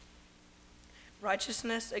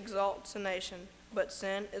Righteousness exalts a nation, but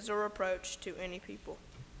sin is a reproach to any people.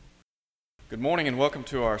 Good morning and welcome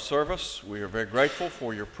to our service. We are very grateful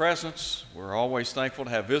for your presence. We're always thankful to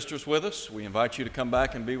have visitors with us. We invite you to come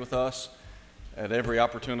back and be with us at every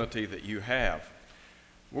opportunity that you have.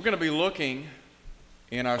 We're going to be looking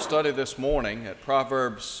in our study this morning at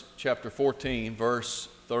Proverbs chapter 14, verse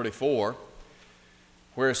 34,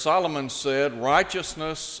 where Solomon said,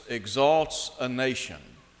 "Righteousness exalts a nation,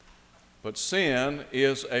 but sin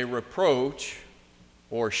is a reproach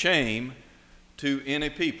or shame to any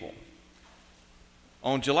people."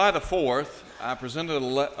 On July the 4th, I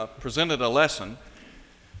presented a lesson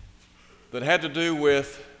that had to do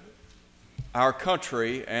with our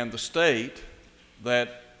country and the state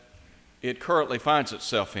that it currently finds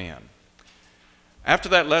itself in. After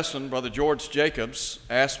that lesson, Brother George Jacobs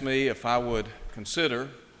asked me if I would consider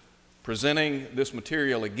presenting this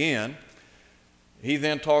material again. He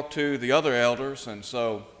then talked to the other elders, and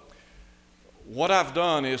so what I've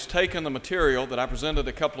done is taken the material that I presented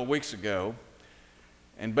a couple of weeks ago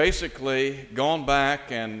and basically gone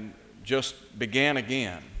back and just began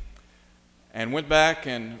again and went back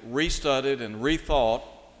and restudied and rethought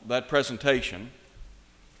that presentation,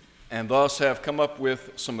 and thus have come up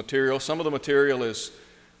with some material. Some of the material is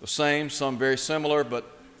the same, some very similar, but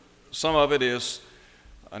some of it is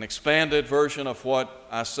an expanded version of what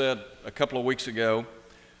I said a couple of weeks ago.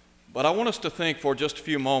 But I want us to think for just a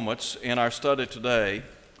few moments in our study today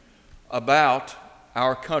about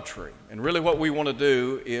our country. And really what we want to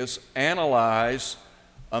do is analyze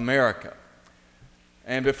America.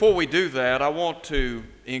 And before we do that, I want to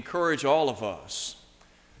encourage all of us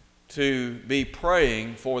to be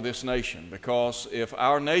praying for this nation, because if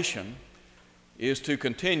our nation is to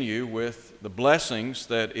continue with the blessings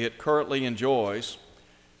that it currently enjoys,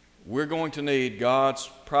 we're going to need God's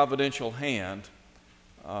providential hand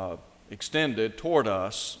extended toward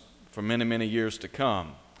us for many, many years to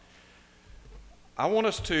come. I want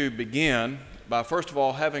us to begin by, first of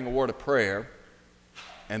all, having a word of prayer,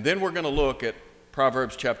 and then we're going to look at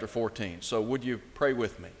Proverbs chapter 14. So would you pray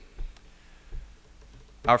with me?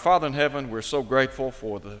 Our Father in heaven, we're so grateful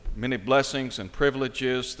for the many blessings and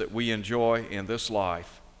privileges that we enjoy in this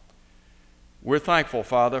life. We're thankful,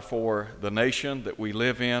 Father, for the nation that we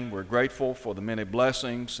live in. We're grateful for the many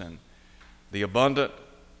blessings and the abundant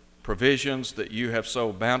provisions that you have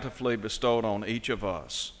so bountifully bestowed on each of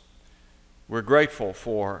us. We're grateful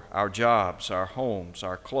for our jobs, our homes,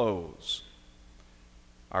 our clothes,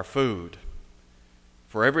 our food,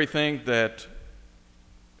 for everything that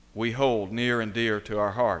we hold near and dear to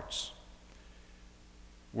our hearts.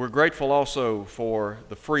 We're grateful also for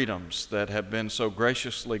the freedoms that have been so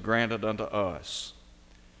graciously granted unto us.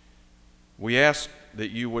 We ask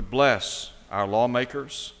that you would bless our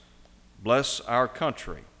lawmakers, bless our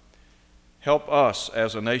country, help us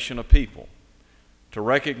as a nation of people to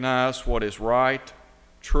recognize what is right,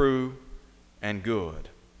 true, and good.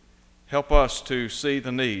 Help us to see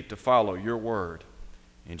the need to follow your word.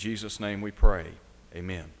 In Jesus' name we pray.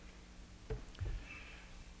 Amen.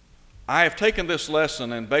 I have taken this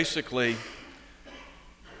lesson and basically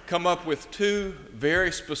come up with two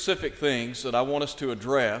very specific things that I want us to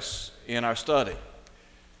address in our study.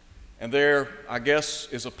 And there, I guess,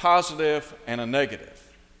 is a positive and a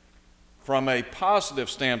negative. From a positive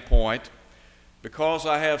standpoint, because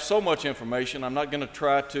I have so much information, I'm not going to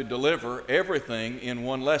try to deliver everything in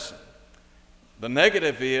one lesson. The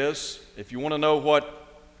negative is, if you want to know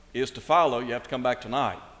what is to follow, you have to come back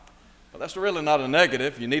tonight. But that's really not a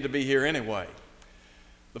negative. You need to be here anyway.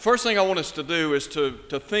 The first thing I want us to do is to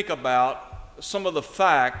think about some of the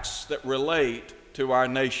facts that relate to our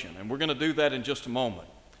nation, and we're going to do that in just a moment.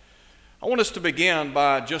 I want us to begin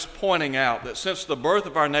by just pointing out that since the birth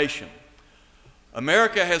of our nation,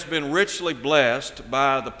 America has been richly blessed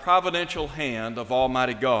by the providential hand of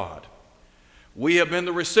Almighty God. We have been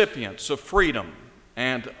the recipients of freedom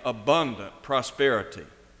and abundant prosperity.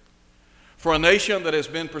 For a nation that has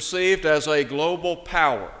been perceived as a global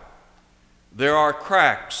power, there are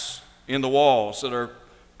cracks in the walls that are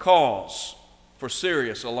cause for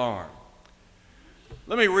serious alarm.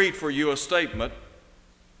 Let me read for you a statement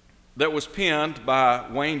that was penned by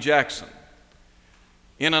Wayne Jackson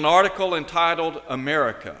in an article entitled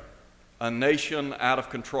 "America, a Nation Out of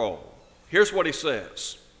Control." Here's what he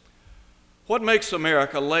says: "What makes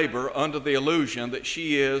America labor under the illusion that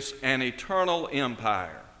she is an eternal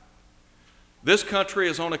empire? This country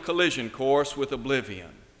is on a collision course with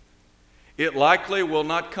oblivion. It likely will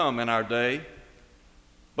not come in our day,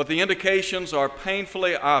 but the indications are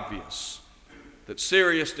painfully obvious that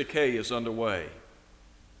serious decay is underway.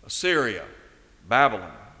 Assyria,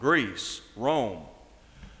 Babylon, Greece, Rome,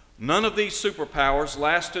 None of these superpowers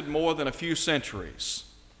lasted more than a few centuries.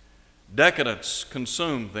 Decadence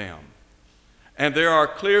consumed them. And there are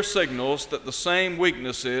clear signals that the same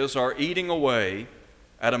weaknesses are eating away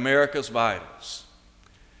at America's vitals.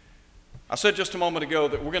 I said just a moment ago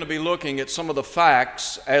that we're going to be looking at some of the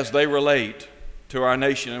facts as they relate to our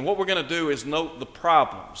nation. And what we're going to do is note the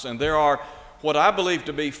problems. And there are what I believe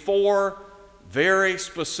to be 4 very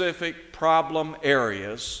specific problem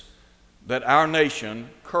areas that our nation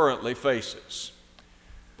currently faces.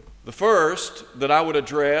 The first that I would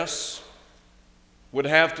address would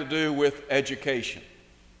have to do with education.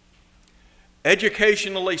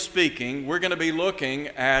 Educationally speaking, we're going to be looking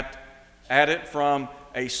at it from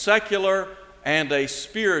a secular and a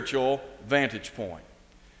spiritual vantage point.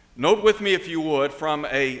 Note with me, if you would, from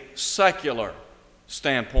a secular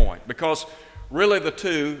standpoint, because really the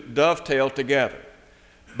two dovetail together.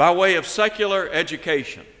 By way of secular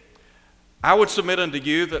education, I would submit unto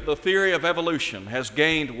you that the theory of evolution has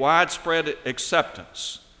gained widespread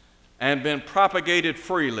acceptance and been propagated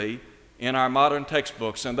freely in our modern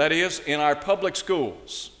textbooks, and that is in our public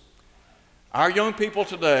schools. Our young people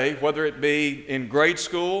today, whether it be in grade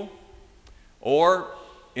school or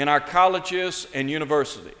in our colleges and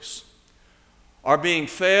universities, are being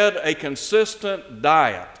fed a consistent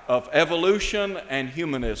diet of evolution and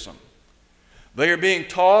humanism. They are being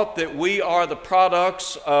taught that we are the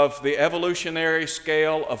products of the evolutionary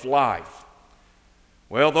scale of life.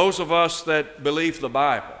 Well, those of us that believe the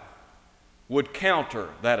Bible would counter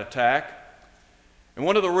that attack. And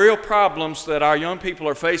one of the real problems that our young people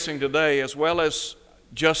are facing today, as well as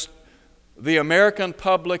just the American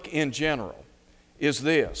public in general, is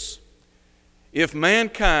this: if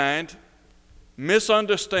mankind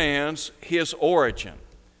misunderstands his origin,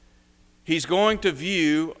 he's going to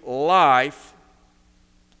view life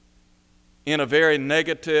in a very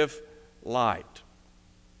negative light.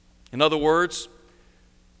 In other words,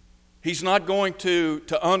 he's not going to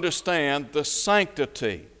understand the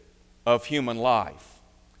sanctity of human life.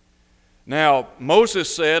 Now,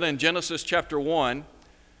 Moses said in Genesis chapter 1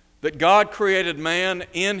 that God created man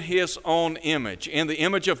in his own image. In the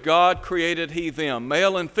image of God created he them.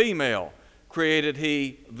 Male and female created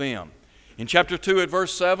he them. In chapter 2 at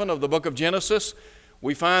verse 7 of the book of Genesis,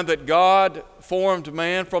 we find that God formed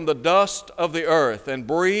man from the dust of the earth and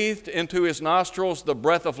breathed into his nostrils the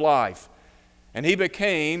breath of life, and he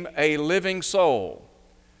became a living soul.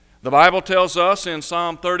 The Bible tells us in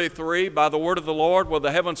Psalm 33, by the word of the Lord were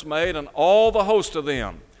the heavens made, and all the host of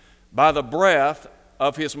them by the breath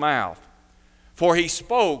of his mouth. For he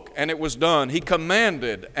spoke, and it was done. He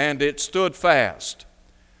commanded, and it stood fast.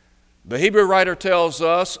 The Hebrew writer tells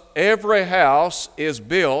us every house is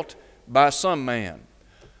built by some man,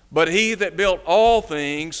 but he that built all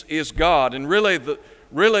things is God. And really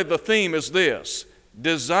the theme is this: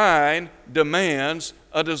 design demands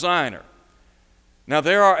a designer. Now,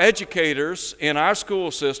 there are educators in our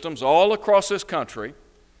school systems all across this country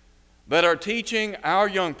that are teaching our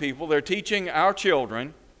young people, they're teaching our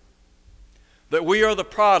children that we are the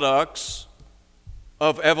products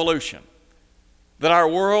of evolution, that our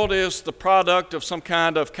world is the product of some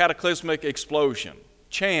kind of cataclysmic explosion,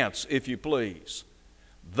 chance, if you please.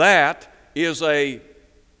 That is a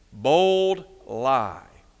bold lie.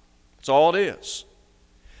 That's all it is.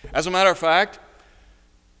 As a matter of fact,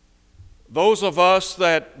 those of us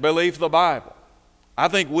that believe the Bible, I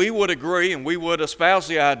think we would agree and we would espouse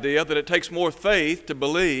the idea that it takes more faith to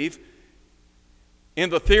believe in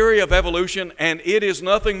the theory of evolution, and it is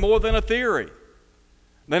nothing more than a theory,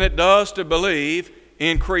 than it does to believe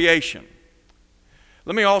in creation.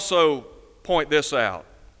 Let me also point this out,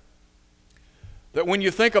 that when you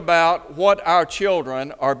think about what our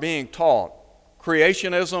children are being taught,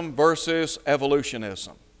 creationism versus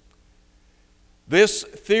evolutionism, this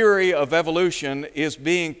theory of evolution is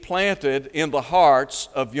being planted in the hearts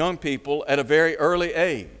of young people at a very early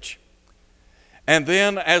age. And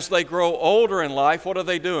then as they grow older in life, what are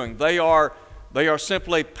they doing? They are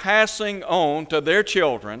simply passing on to their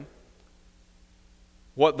children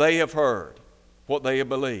what they have heard, what they have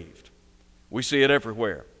believed. We see it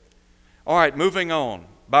everywhere. All right, moving on.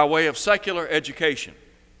 By way of secular education,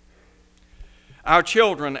 our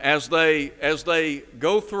children, as they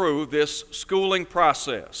go through this schooling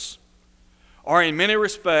process, are in many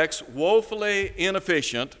respects woefully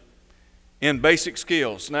inefficient in basic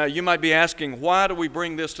skills. Now, you might be asking, why do we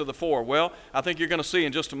bring this to the fore? Well, I think you're going to see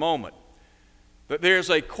in just a moment that there's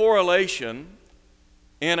a correlation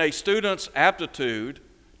in a student's aptitude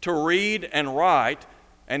to read and write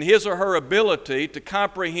and his or her ability to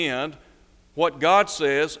comprehend what God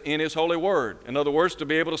says in His holy word. In other words, to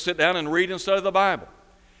be able to sit down and read and study the Bible.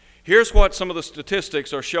 Here's what some of the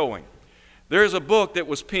statistics are showing. There is a book that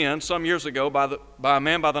was penned some years ago by a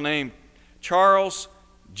man by the name Charles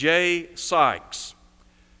J. Sykes.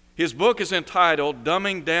 His book is entitled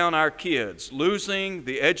Dumbing Down Our Kids, Losing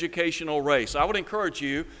the Educational Race. I would encourage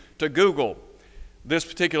you to Google this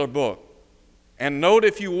particular book and note,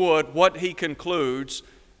 if you would, what he concludes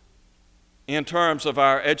in terms of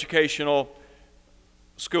our educational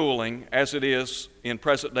schooling as it is in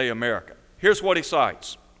present-day America. Here's what he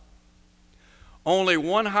cites. Only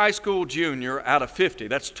one high school junior out of 50,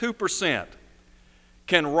 that's 2%,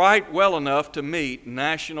 can write well enough to meet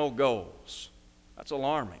national goals. That's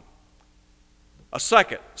alarming. A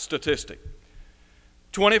second statistic,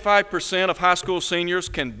 25% of high school seniors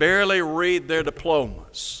can barely read their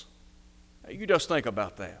diplomas. Now, you just think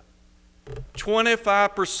about that.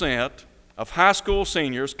 25% of high school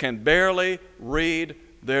seniors can barely read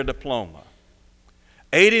their diploma.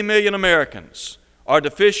 80 million Americans are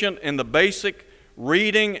deficient in the basic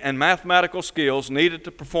reading and mathematical skills needed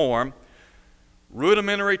to perform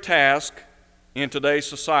rudimentary tasks in today's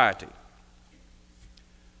society.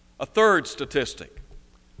 A third statistic.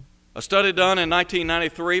 A study done in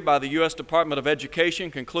 1993 by the U.S. Department of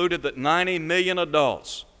Education concluded that 90 million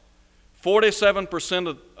adults,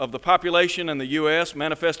 47% of the population in the U.S.,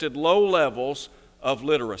 manifested low levels of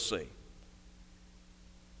literacy.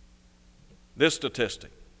 This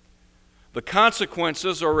statistic. The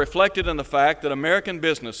consequences are reflected in the fact that American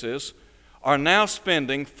businesses are now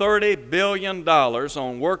spending $30 billion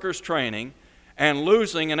on workers' training and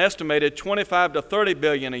losing an estimated $25 to $30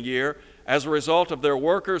 billion a year as a result of their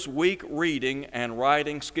workers' weak reading and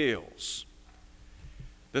writing skills.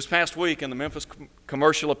 This past week in the Memphis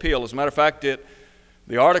Commercial Appeal, as a matter of fact,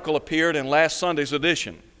 the article appeared in last Sunday's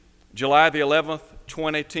edition, July the 11th,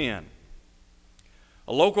 2010.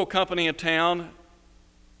 A local company in town,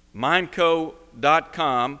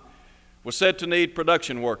 Mindco.com, was said to need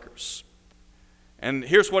production workers. And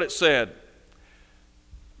here's what it said.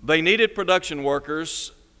 They needed production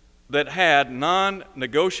workers that had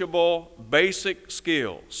non-negotiable basic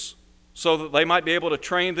skills so that they might be able to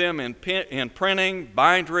train them in printing,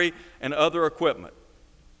 bindery, and other equipment.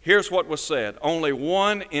 Here's what was said. Only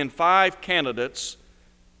 1 in 5 candidates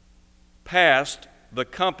passed the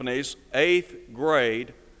company's 8th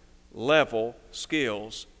grade level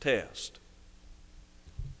skills test.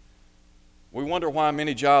 We wonder why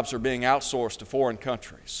many jobs are being outsourced to foreign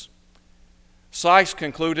countries. Sykes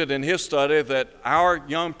concluded in his study that our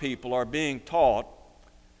young people are being taught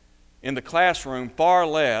in the classroom far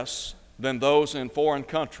less than those in foreign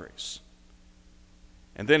countries.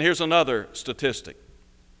 And then here's another statistic.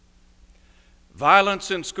 Violence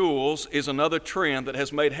in schools is another trend that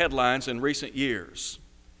has made headlines in recent years.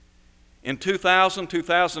 In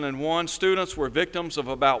 2000-2001, students were victims of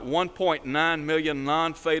about 1.9 million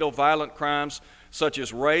non-fatal violent crimes such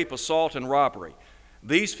as rape, assault, and robbery.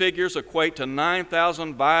 These figures equate to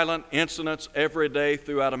 9,000 violent incidents every day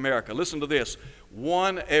throughout America. Listen to this,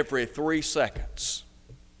 1 every 3 seconds.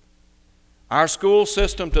 Our school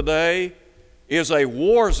system today is a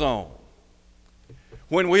war zone.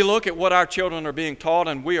 When we look at what our children are being taught,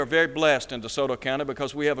 and we are very blessed in DeSoto County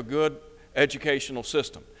because we have a good educational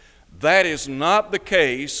system. That is not the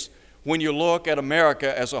case when you look at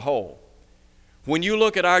America as a whole. When you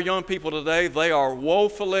look at our young people today, they are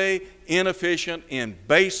woefully inefficient in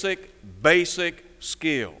basic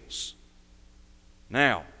skills.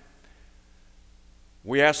 Now,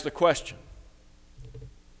 we ask the question,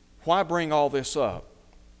 why bring all this up?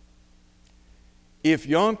 If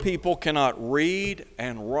young people cannot read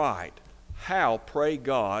and write, how, pray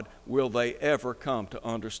God, will they ever come to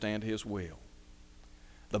understand His will?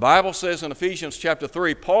 The Bible says in Ephesians chapter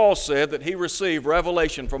 3, Paul said that he received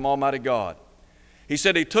revelation from Almighty God. He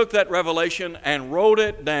said he took that revelation and wrote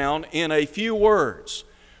it down in a few words,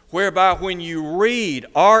 whereby when you read,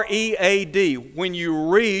 R-E-A-D, when you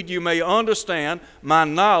read, you may understand my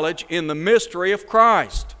knowledge in the mystery of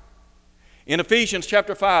Christ. In Ephesians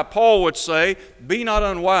chapter 5, Paul would say, be not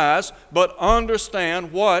unwise, but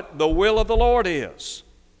understand what the will of the Lord is.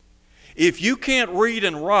 If you can't read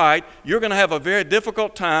and write, you're going to have a very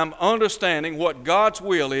difficult time understanding what God's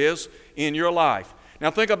will is in your life.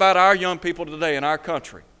 Now think about our young people today in our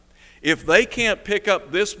country. If they can't pick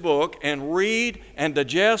up this book and read and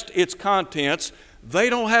digest its contents, they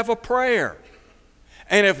don't have a prayer.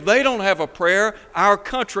 And if they don't have a prayer, our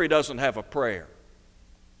country doesn't have a prayer.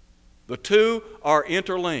 The two are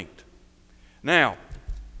interlinked. Now,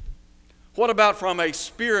 what about from a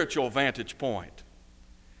spiritual vantage point?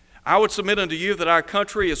 I would submit unto you that our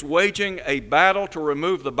country is waging a battle to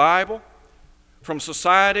remove the Bible from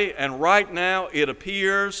society, and right now it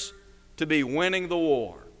appears to be winning the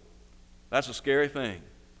war. That's a scary thing.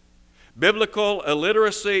 Biblical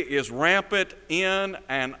illiteracy is rampant in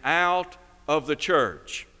and out of the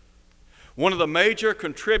church. One of the major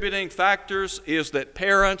contributing factors is that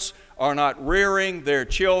parents are not rearing their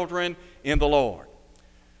children in the Lord.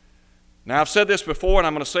 Now, I've said this before, and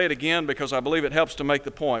I'm going to say it again because I believe it helps to make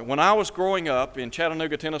the point. When I was growing up in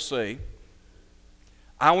Chattanooga, Tennessee,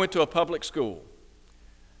 I went to a public school.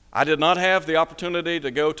 I did not have the opportunity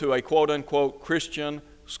to go to a quote-unquote Christian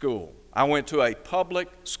school. I went to a public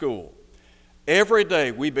school. Every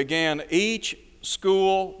day we began each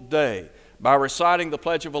school day by reciting the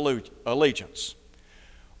Pledge of Allegiance.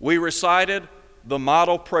 We recited the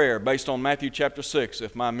model prayer based on Matthew chapter 6,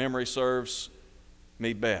 if my memory serves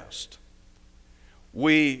me best.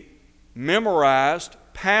 We memorized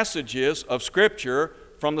passages of Scripture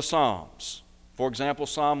from the Psalms. For example,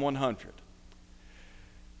 Psalm 100.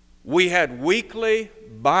 We had weekly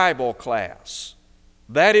Bible class.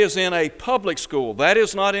 That is in a public school. That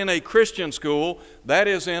is not in a Christian school. That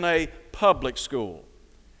is in a public school.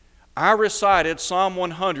 I recited Psalm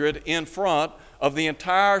 100 in front of the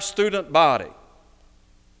entire student body.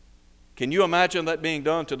 Can you imagine that being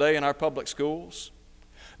done today in our public schools?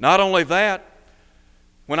 Not only that,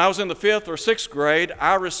 when I was in the 5th or 6th grade,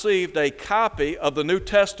 I received a copy of the New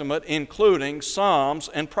Testament, including Psalms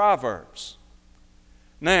and Proverbs.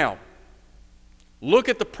 Now, look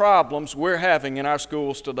at the problems we're having in our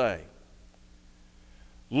schools today.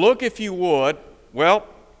 Look, if you would, well,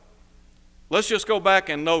 let's just go back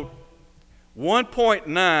and note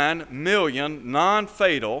 1.9 million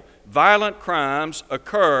non-fatal violent crimes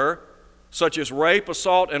occur, such as rape,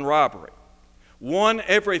 assault, and robbery. 1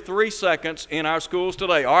 every 3 seconds in our schools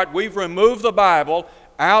today. All right, we've removed the Bible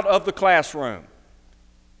out of the classroom.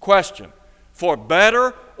 Question, for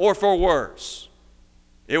better or for worse?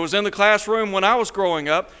 It was in the classroom when I was growing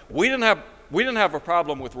up. We didn't have a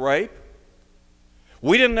problem with rape.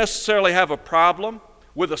 We didn't necessarily have a problem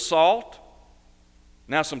with assault.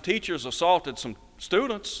 Now, some teachers assaulted some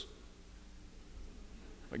students.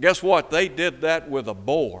 But guess what? They did that with a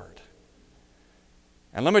board.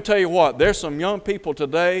 And let me tell you what, there's some young people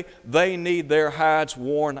today, they need their hides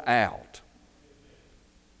worn out.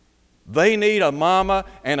 They need a mama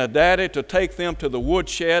and a daddy to take them to the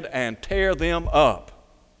woodshed and tear them up.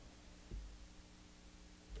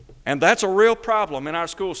 And that's a real problem in our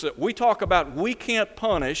schools. We talk about we can't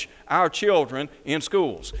punish our children in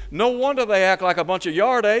schools. No wonder they act like a bunch of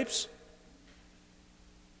yard apes.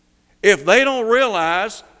 If they don't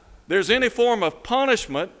realize there's any form of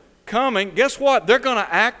punishment coming, guess what? They're going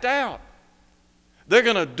to act out. They're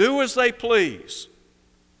going to do as they please.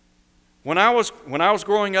 When I was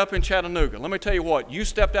growing up in Chattanooga, let me tell you what, you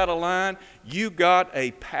stepped out of line, you got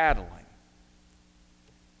a paddling.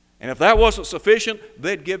 And if that wasn't sufficient,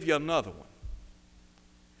 they'd give you another one.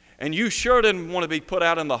 And you sure didn't want to be put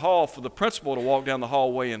out in the hall for the principal to walk down the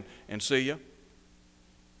hallway and see you,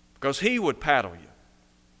 because he would paddle you.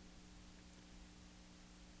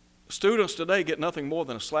 Students today get nothing more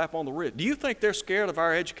than a slap on the wrist. Do you think they're scared of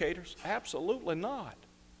our educators? Absolutely not.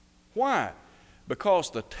 Why? Because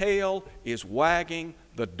the tail is wagging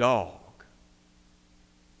the dog.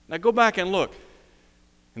 Now go back and look.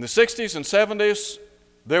 In the 60s and 70s,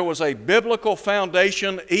 there was a biblical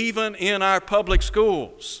foundation even in our public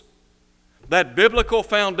schools. That biblical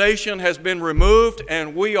foundation has been removed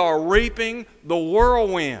and we are reaping the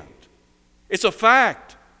whirlwind. It's a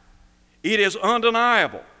fact. It is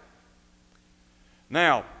undeniable.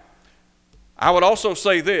 Now, I would also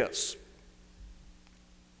say this,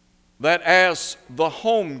 that as the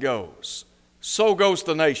home goes, so goes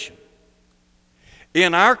the nation.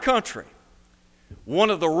 In our country, one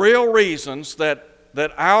of the real reasons that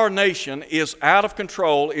our nation is out of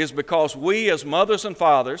control is because we as mothers and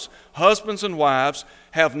fathers, husbands and wives,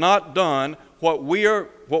 have not done what we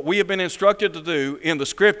have been instructed to do in the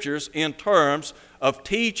Scriptures in terms of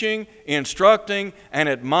teaching, instructing, and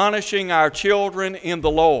admonishing our children in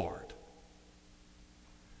the Lord.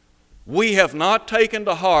 We have not taken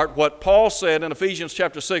to heart what Paul said in Ephesians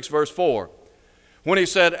chapter 6, verse 4, when he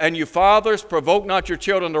said, "And you fathers, provoke not your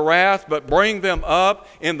children to wrath, but bring them up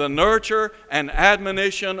in the nurture and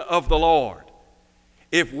admonition of the Lord."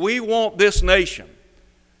 If we want this nation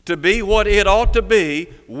to be what it ought to be,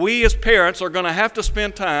 we as parents are going to have to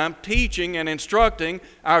spend time teaching and instructing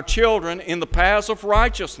our children in the paths of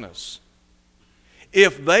righteousness.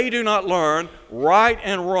 If they do not learn right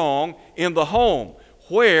and wrong in the home,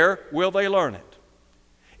 where will they learn it?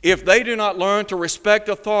 If they do not learn to respect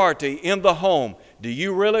authority in the home, do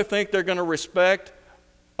you really think they're going to respect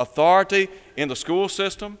authority in the school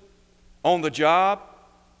system, on the job,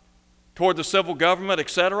 toward the civil government,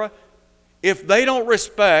 etc.? if they don't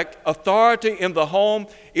respect authority in the home,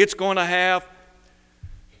 it's going to have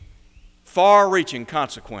far-reaching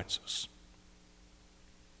consequences.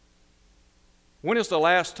 When is the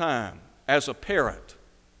last time, as a parent,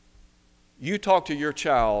 you talk to your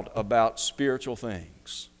child about spiritual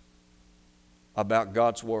things, about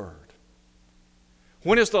God's Word?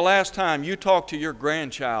 When is the last time you talked to your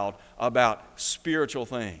grandchild about spiritual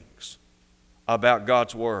things, about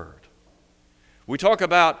God's Word? We talk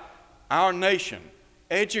about our nation,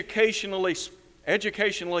 educationally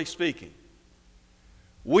speaking.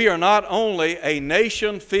 We are not only a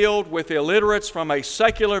nation filled with illiterates from a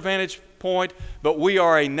secular vantage point, but we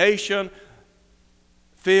are a nation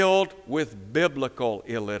filled with biblical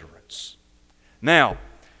illiterates. Now,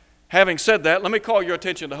 having said that, let me call your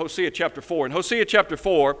attention to Hosea chapter 4. In Hosea chapter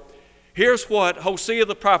 4, here's what Hosea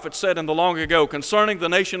the prophet said in the long ago concerning the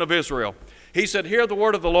nation of Israel. He said, "Hear the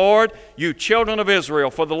word of the Lord, you children of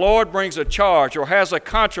Israel, for the Lord brings a charge or has a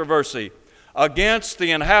controversy against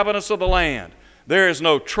the inhabitants of the land. There is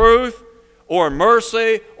no truth or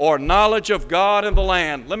mercy or knowledge of God in the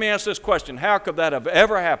land." Let me ask this question. How could that have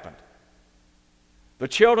ever happened? The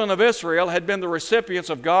children of Israel had been the recipients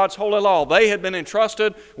of God's holy law. They had been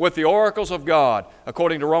entrusted with the oracles of God,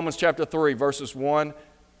 according to Romans chapter 3, verses 1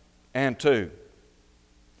 and 2.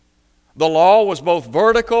 The law was both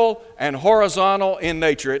vertical and horizontal in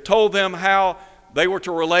nature. It told them how they were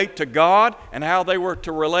to relate to God and how they were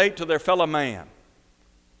to relate to their fellow man.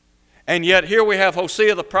 And yet here we have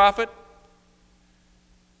Hosea the prophet,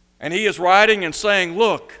 and he is writing and saying,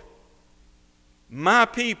 "Look, my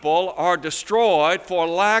people are destroyed for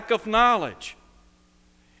lack of knowledge."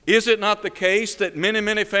 Is it not the case that many,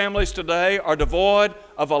 many families today are devoid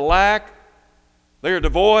of they are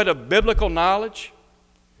devoid of biblical knowledge?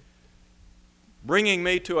 Bringing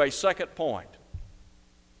me to a second point,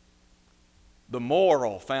 the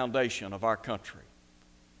moral foundation of our country.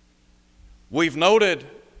 We've noted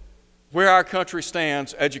where our country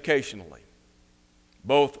stands educationally,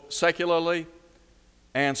 both secularly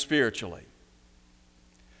and spiritually.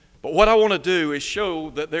 But what I want to do is show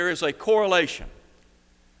that there is a correlation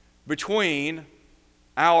between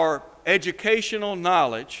our educational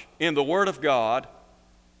knowledge in the Word of God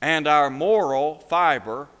and our moral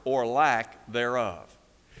fiber or lack thereof.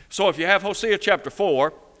 So if you have Hosea chapter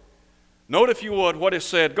 4, note if you would what is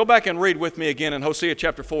said. Go back and read with me again in Hosea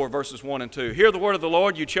chapter 4, verses 1 and 2. "Hear the word of the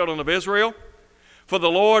Lord, you children of Israel. For the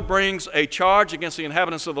Lord brings a charge against the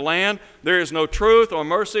inhabitants of the land. There is no truth or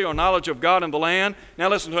mercy or knowledge of God in the land." Now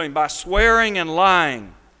listen to him. "By swearing and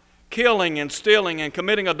lying, killing and stealing and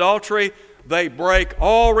committing adultery, they break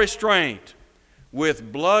all restraint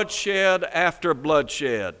with bloodshed after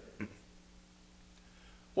bloodshed."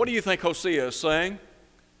 What do you think Hosea is saying?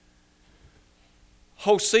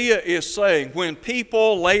 Hosea is saying when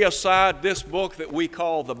people lay aside this book that we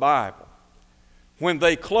call the Bible, when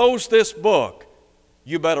they close this book,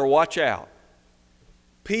 you better watch out.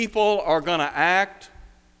 People are going to act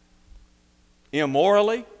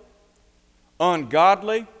immorally,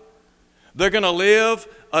 ungodly. They're going to live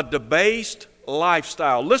a debased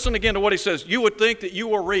lifestyle. Listen again to what he says. You would think that you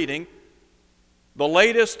were reading the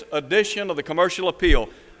latest edition of the Commercial Appeal.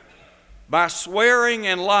 By swearing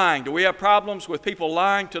and lying. Do we have problems with people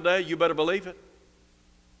lying today? You better believe it.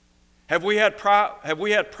 Have we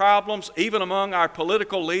had problems even among our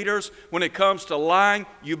political leaders when it comes to lying?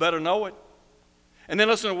 You better know it. And then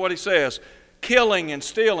listen to what he says. Killing and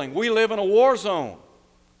stealing. We live in a war zone.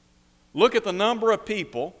 Look at the number of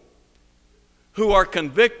people who are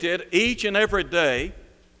convicted each and every day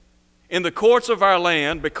in the courts of our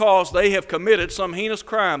land because they have committed some heinous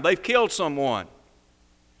crime. They've killed someone.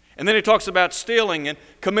 And then he talks about stealing and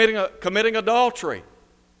committing adultery.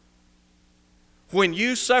 When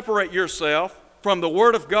you separate yourself from the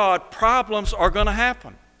Word of God, problems are going to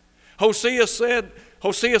happen. Hosea said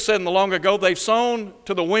in the long ago, they've sown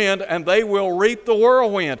to the wind and they will reap the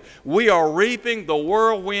whirlwind. We are reaping the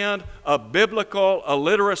whirlwind of biblical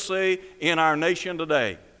illiteracy in our nation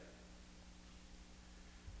today.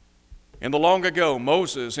 In the long ago,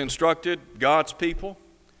 Moses instructed God's people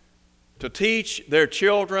to teach their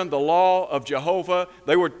children the law of Jehovah.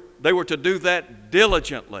 They were to do that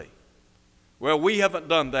diligently. Well, we haven't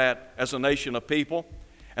done that as a nation of people.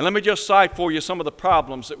 And let me just cite for you some of the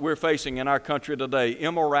problems that we're facing in our country today.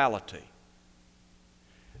 Immorality.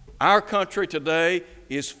 Our country today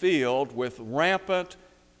is filled with rampant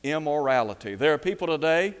immorality. There are people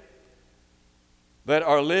today that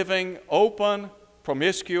are living open,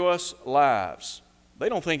 promiscuous lives. They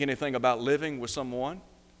don't think anything about living with someone.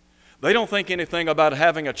 They don't think anything about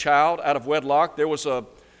having a child out of wedlock. There was a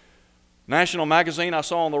national magazine I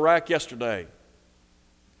saw on the rack yesterday.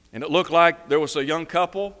 And it looked like there was a young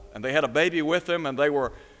couple, and they had a baby with them, and they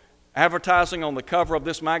were advertising on the cover of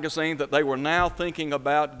this magazine that they were now thinking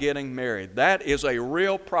about getting married. That is a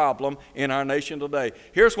real problem in our nation today.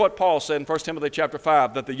 Here's what Paul said in 1 Timothy chapter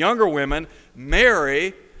 5, that the younger women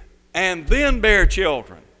marry and then bear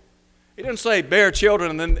children. He didn't say bear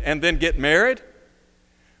children and then get married.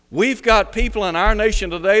 We've got people in our nation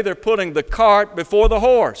today, they're putting the cart before the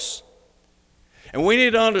horse. And we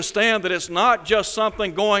need to understand that it's not just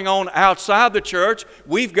something going on outside the church,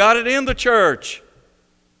 we've got it in the church.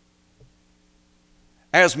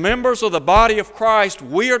 As members of the body of Christ,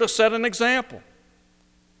 we are to set an example.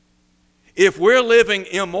 If we're living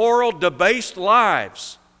immoral, debased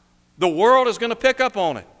lives, the world is going to pick up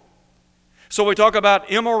on it. So we talk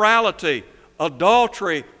about immorality,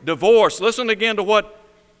 adultery, divorce. Listen again to what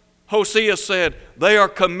Hosea said. They are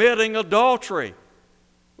committing adultery.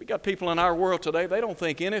 We got people in our world today, they don't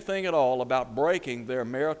think anything at all about breaking their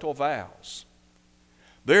marital vows.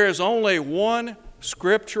 There is only one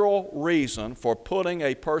scriptural reason for putting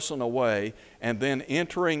a person away and then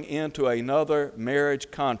entering into another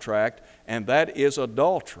marriage contract, and that is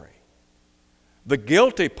adultery. The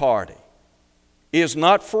guilty party is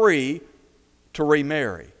not free to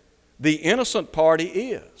remarry. The innocent party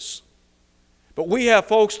is. But we have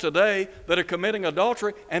folks today that are committing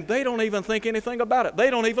adultery and they don't even think anything about it. They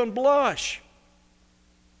don't even blush.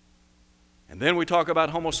 And then we talk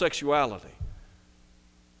about homosexuality.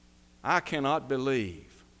 I cannot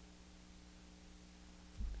believe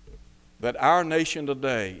that our nation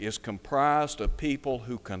today is comprised of people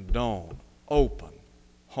who condone open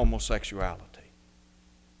homosexuality.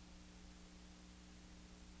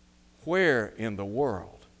 Where in the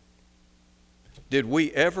world did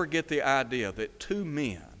we ever get the idea that two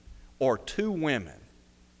men or two women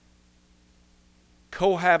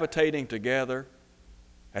cohabitating together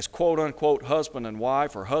as quote-unquote husband and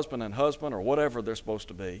wife or husband and husband or whatever they're supposed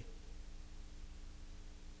to be,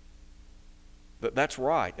 that's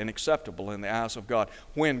right and acceptable in the eyes of God?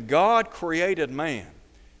 When God created man,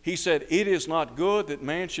 He said, "It is not good that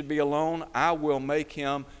man should be alone. I will make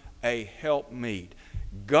him a helpmeet."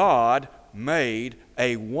 God made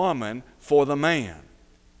a woman for the man.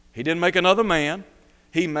 He didn't make another man.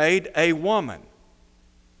 He made a woman.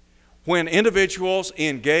 When individuals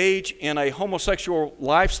engage in a homosexual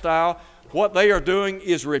lifestyle, what they are doing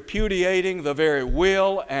is repudiating the very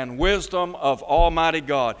will and wisdom of Almighty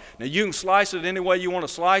God. Now, you can slice it any way you want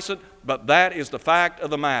to slice it, but that is the fact of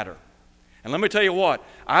the matter. And let me tell you what,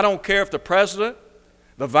 I don't care if the president,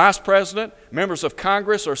 the vice president, members of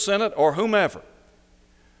Congress or Senate or whomever,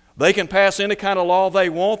 they can pass any kind of law they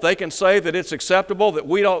want. They can say that it's acceptable, that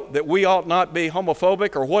we ought not be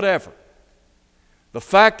homophobic or whatever. The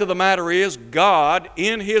fact of the matter is, God,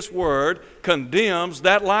 in His Word, condemns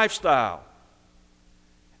that lifestyle.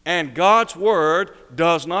 And God's Word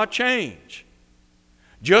does not change.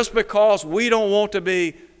 Just because we don't want to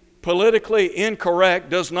be politically incorrect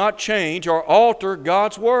does not change or alter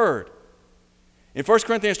God's Word. In 1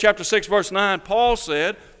 Corinthians chapter 6, verse 9, Paul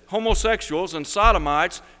said, homosexuals and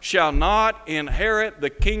sodomites shall not inherit the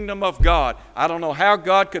kingdom of God. I don't know how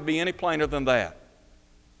God could be any plainer than that.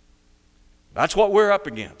 That's what we're up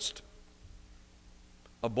against.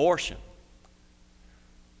 Abortion.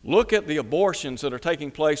 Look at the abortions that are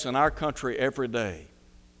taking place in our country every day.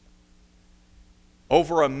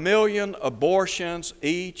 Over 1 million abortions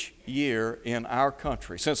each year in our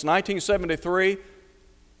country. Since 1973,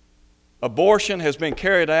 abortion has been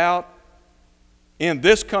carried out in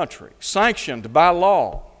this country, sanctioned by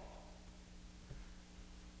law.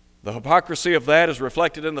 The hypocrisy of that is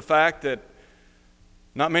reflected in the fact that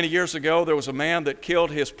not many years ago, there was a man that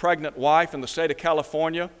killed his pregnant wife in the state of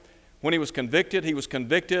California. When he was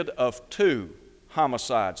convicted of 2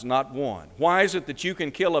 homicides, not 1. Why is it that you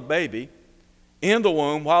can kill a baby in the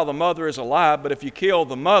womb while the mother is alive, but if you kill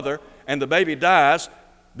the mother and the baby dies,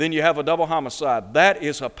 then you have a double homicide? That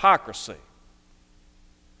is hypocrisy.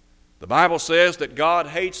 The Bible says that God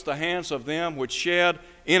hates the hands of them which shed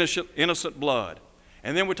innocent blood.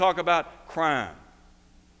 And then we talk about crime.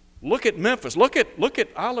 Look at Memphis. Look at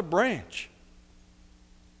Olive Branch.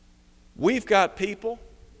 We've got people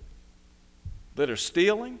that are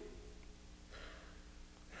stealing,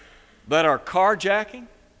 that are carjacking.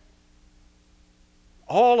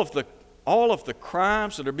 All of the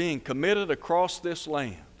crimes that are being committed across this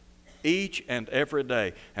land each and every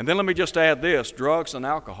day. And then let me just add this, drugs and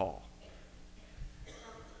alcohol.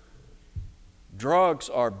 Drugs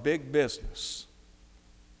are big business.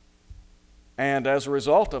 And as a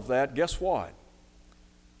result of that, guess what?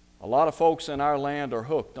 A lot of folks in our land are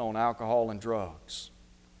hooked on alcohol and drugs.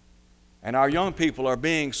 And our young people are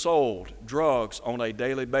being sold drugs on a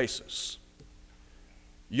daily basis.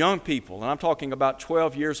 Young people, and I'm talking about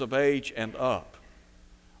 12 years of age and up,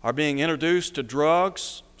 are being introduced to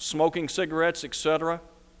drugs, smoking cigarettes, etc.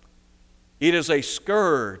 It is a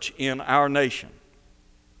scourge in our nation.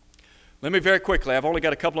 Let me very quickly, I've only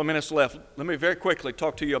got a couple of minutes left, let me very quickly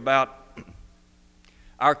talk to you about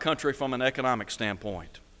our country from an economic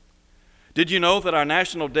standpoint. Did you know that our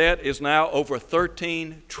national debt is now over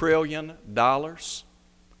 $13 trillion?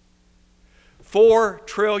 $4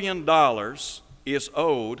 trillion is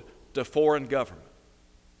owed to foreign government.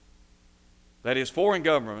 That is, foreign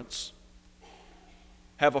governments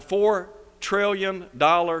have a $4 trillion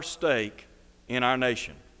stake in our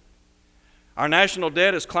nation. Our national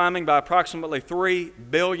debt is climbing by approximately $3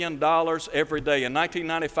 billion every day. In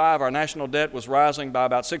 1995, our national debt was rising by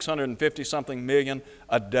about 650-something million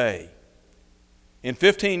a day. In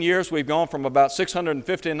 15 years, we've gone from about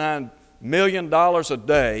 $659 million a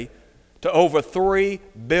day to over $3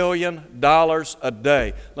 billion a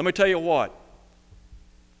day. Let me tell you what.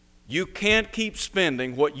 You can't keep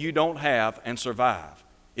spending what you don't have and survive.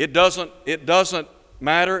 It doesn't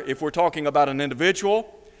matter if we're talking about an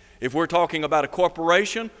individual, if we're talking about a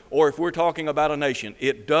corporation, or if we're talking about a nation.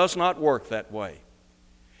 It does not work that way.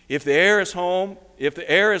 If the air is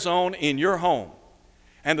on in your home,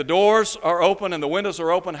 and the doors are open and the windows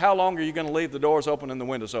are open, how long are you going to leave the doors open and the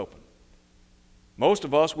windows open? Most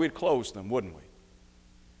of us, we'd close them, wouldn't we?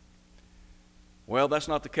 Well, that's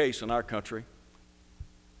not the case in our country.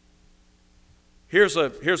 Here's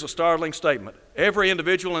a startling statement. Every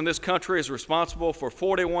individual in this country is responsible for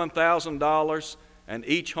 $41,000, and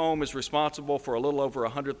each home is responsible for a little over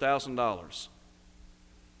 $100,000.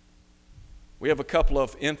 We have a couple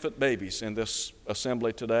of infant babies in this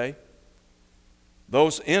assembly today.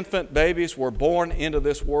 Those infant babies were born into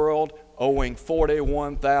this world owing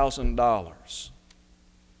 $41,000.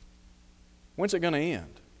 When's it going to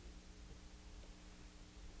end?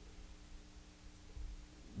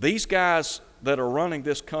 These guys that are running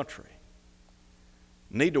this country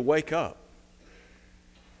need to wake up.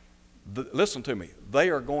 Listen to me. They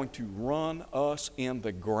are going to run us in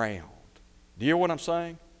the ground. Do you hear what I'm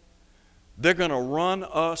saying? They're going to run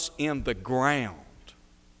us in the ground.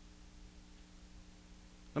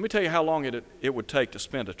 Let me tell you how long it would take to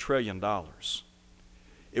spend $1 trillion.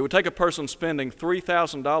 It would take a person spending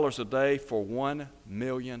 $3,000 a day for 1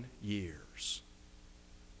 million years.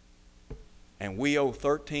 And we owe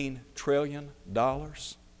 $13 trillion?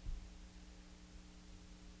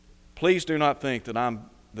 Please do not think that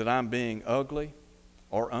I'm being ugly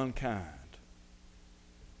or unkind.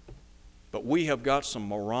 But we have got some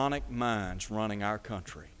moronic minds running our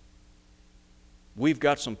country. We've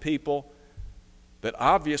got some people that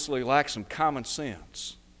obviously lack some common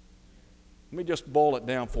sense. Let me just boil it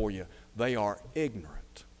down for you. They are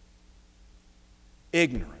ignorant.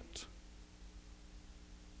 Ignorant.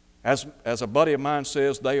 As a buddy of mine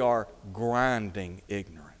says, they are grinding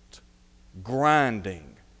ignorant.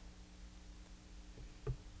 Grinding.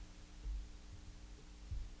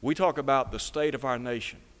 We talk about the state of our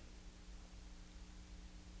nation.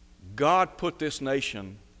 God put this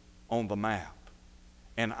nation on the map.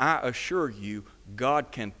 And I assure you,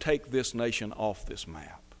 God can take this nation off this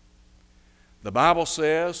map. The Bible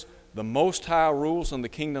says, the Most High rules in the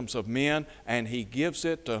kingdoms of men, and He gives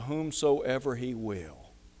it to whomsoever He will.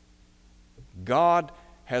 God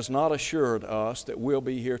has not assured us that we'll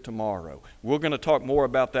be here tomorrow. We're going to talk more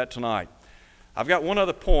about that tonight. I've got one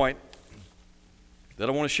other point that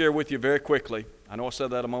I want to share with you very quickly. I know I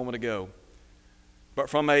said that a moment ago. But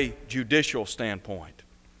from a judicial standpoint,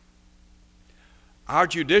 our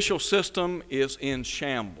judicial system is in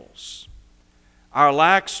shambles. Our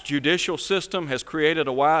lax judicial system has created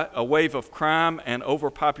a wave of crime and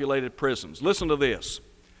overpopulated prisons. Listen to this.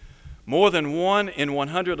 More than 1 in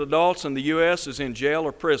 100 adults in the U.S. is in jail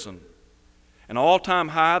or prison, an all-time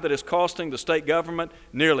high that is costing the state government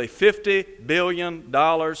nearly $50 billion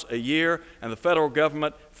a year and the federal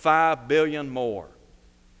government $5 billion more.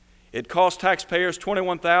 It costs taxpayers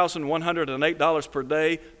 $21,108 per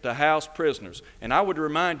day to house prisoners. And I would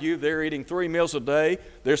remind you, they're eating 3 meals a day,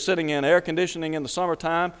 they're sitting in air conditioning in the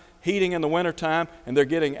summertime, heating in the wintertime, and they're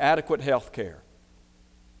getting adequate health care.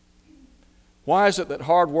 Why is it that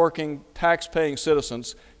hardworking, tax-paying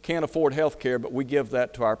citizens can't afford health care, but we give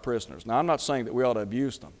that to our prisoners? Now, I'm not saying that we ought to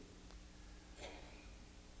abuse them.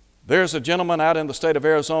 There's a gentleman out in the state of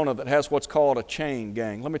Arizona that has what's called a chain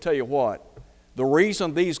gang. Let me tell you what. The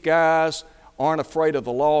reason these guys aren't afraid of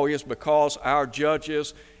the law is because our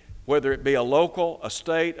judges, whether it be a local, a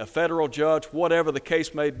state, a federal judge, whatever the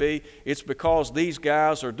case may be, it's because these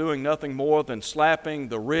guys are doing nothing more than slapping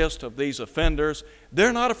the wrist of these offenders.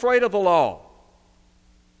 They're not afraid of the law.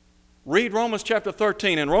 Read Romans chapter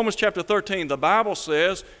 13. In Romans chapter 13, the Bible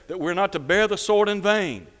says that we're not to bear the sword in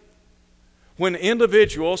vain. When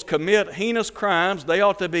individuals commit heinous crimes, they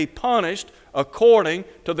ought to be punished according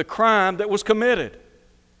to the crime that was committed.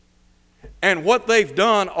 And what they've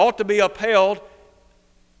done ought to be upheld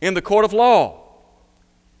in the court of law.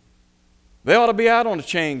 They ought to be out on a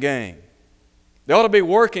chain gang. They ought to be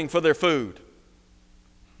working for their food.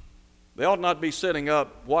 They ought not be sitting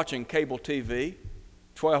up watching cable TV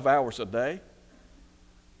 12 hours a day.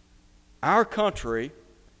 Our country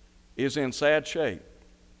is in sad shape.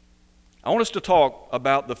 I want us to talk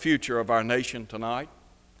about the future of our nation tonight.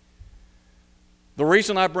 The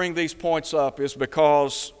reason I bring these points up is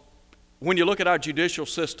because when you look at our judicial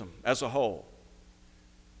system as a whole,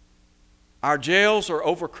 our jails are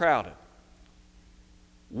overcrowded.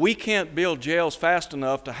 We can't build jails fast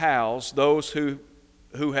enough to house those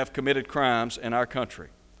who have committed crimes in our country.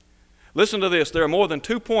 Listen to this. There are more than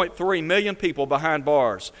 2.3 million people behind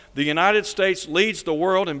bars. The United States leads the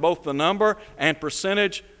world in both the number and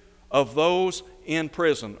percentage of those in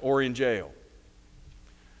prison or in jail.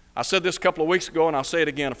 I said this a couple of weeks ago, and I'll say it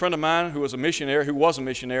again. A friend of mine who was a missionary,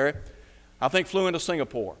 I think flew into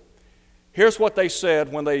Singapore. Here's what they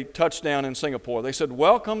said when they touched down in Singapore. They said,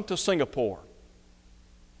 "Welcome to Singapore.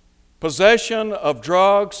 Possession of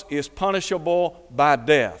drugs is punishable by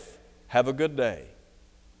death. Have a good day."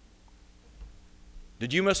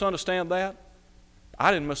 Did you misunderstand that?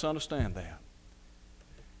 I didn't misunderstand that.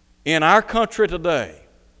 In our country today,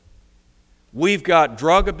 we've got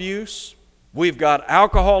drug abuse, we've got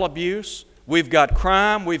alcohol abuse, we've got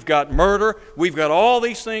crime, we've got murder, we've got all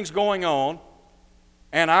these things going on,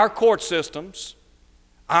 and our court systems,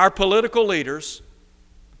 our political leaders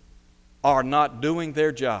are not doing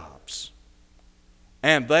their jobs.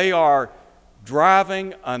 And they are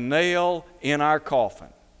driving a nail in our coffin.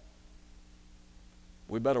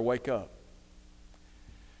 We better wake up.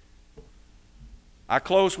 I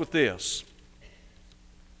close with this.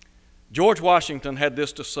 George Washington had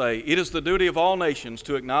this to say: "It is the duty of all nations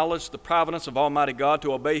to acknowledge the providence of Almighty God,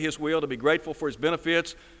 to obey His will, to be grateful for His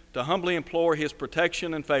benefits, to humbly implore His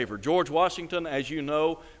protection and favor." George Washington, as you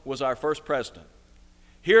know, was our first president.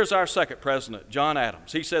 Here's our second president, John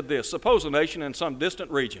Adams. He said this: "Suppose a nation in some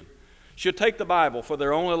distant region should take the Bible for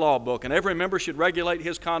their only law book, and every member should regulate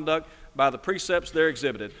his conduct by the precepts there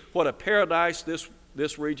exhibited. What a paradise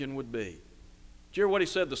this region would be." Did you hear what he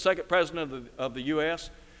said, the second president of the U.S.?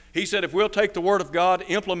 He said, if we'll take the Word of God,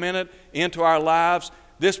 implement it into our lives,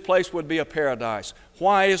 this place would be a paradise.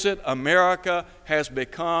 Why is it America has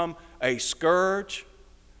become a scourge?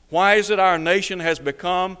 Why is it our nation has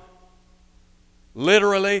become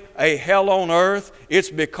literally a hell on earth? It's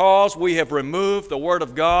because we have removed the Word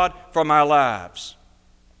of God from our lives.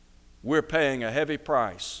 We're paying a heavy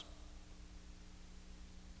price.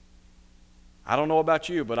 I don't know about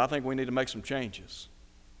you, but I think we need to make some changes.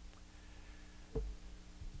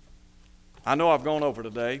 I know I've gone over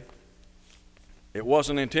today. It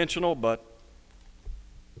wasn't intentional, but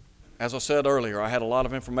as I said earlier, I had a lot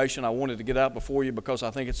of information I wanted to get out before you because I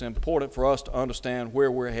think it's important for us to understand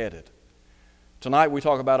where we're headed. Tonight we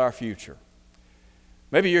talk about our future.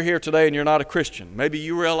 Maybe you're here today and you're not a Christian. Maybe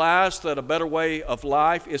you realize that a better way of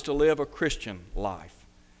life is to live a Christian life.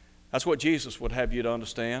 That's what Jesus would have you to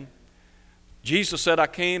understand. Jesus said, "I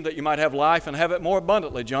came that you might have life and have it more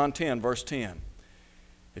abundantly," John 10, verse 10.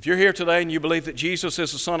 If you're here today and you believe that Jesus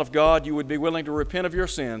is the Son of God, you would be willing to repent of your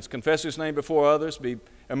sins, confess His name before others, be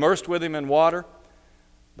immersed with Him in water,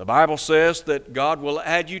 the Bible says that God will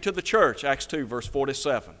add you to the church, Acts 2, verse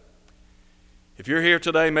 47. If you're here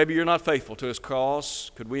today, maybe you're not faithful to His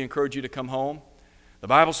cause, could we encourage you to come home? The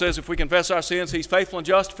Bible says if we confess our sins, He's faithful and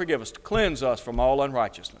just to forgive us, to cleanse us from all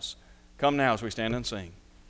unrighteousness. Come now as we stand and sing.